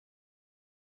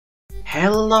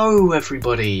Hello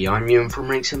everybody, I'm Ewan from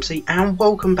Reexmc and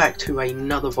welcome back to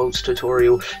another Voltz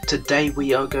tutorial. Today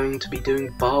we are going to be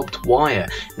doing barbed wire.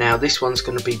 Now this one's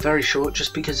going to be very short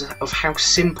just because of how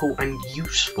simple and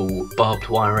useful barbed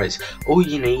wire is. All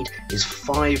you need is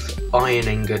 5 iron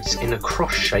ingots in a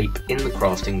cross shape in the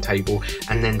crafting table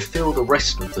and then fill the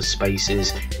rest of the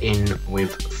spaces in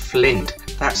with flint.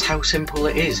 That's how simple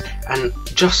it is, and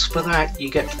just for that you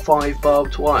get 5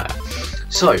 barbed wire.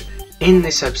 So in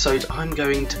this episode I'm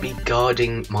going to be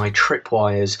guarding my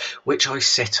tripwires, which I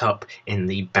set up in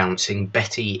the Bouncing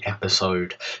Betty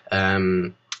episode.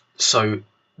 So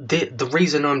the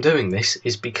reason I'm doing this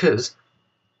is because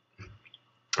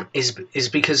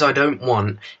I don't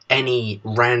want any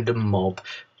random mob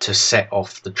to set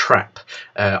off the trap.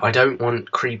 I don't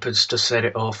want creepers to set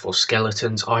it off or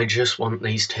skeletons. I just want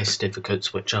these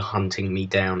testificates which are hunting me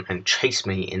down and chase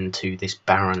me into this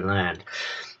barren land.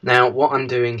 Now what I'm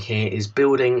doing here is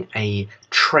building a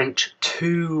trench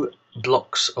 2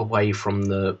 blocks away from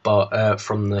the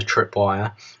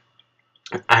tripwire,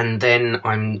 and then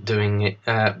I'm doing it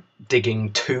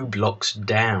digging 2 blocks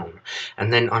down,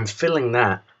 and then I'm filling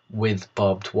that with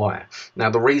barbed wire. Now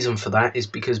the reason for that is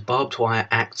because barbed wire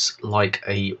acts like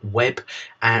a web,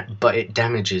 but it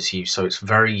damages you, so it's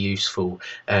very useful.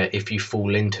 If you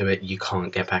fall into it you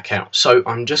can't get back out. So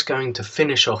I'm just going to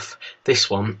finish off this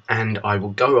one and I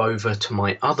will go over to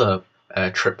my other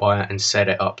tripwire and set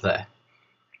it up there.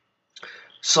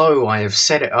 So I have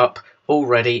set it up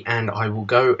already and I will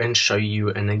go and show you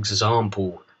an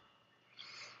example.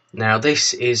 Now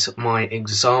this is my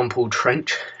example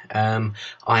trench.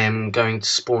 I am going to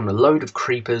spawn a load of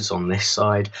creepers on this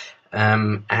side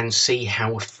and see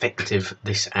how effective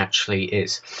this actually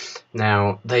is.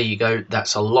 Now there you go,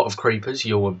 that's a lot of creepers,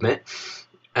 you'll admit.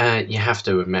 You have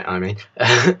to admit, I mean.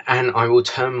 And I will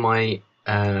turn my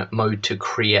mode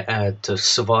to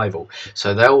survival,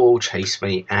 so they'll all chase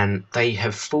me, and they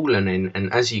have fallen in,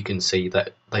 and as you can see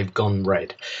that they've gone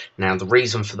red. Now the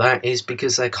reason for that is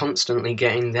because they're constantly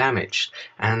getting damaged,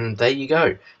 and there you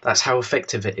go, that's how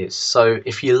effective it is. So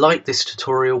if you like this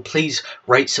tutorial, please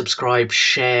rate, subscribe,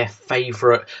 share,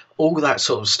 favourite, all that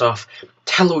sort of stuff.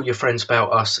 Tell all your friends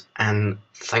about us, and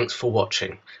thanks for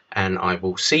watching, and I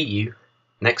will see you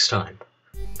next time.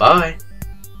 Bye.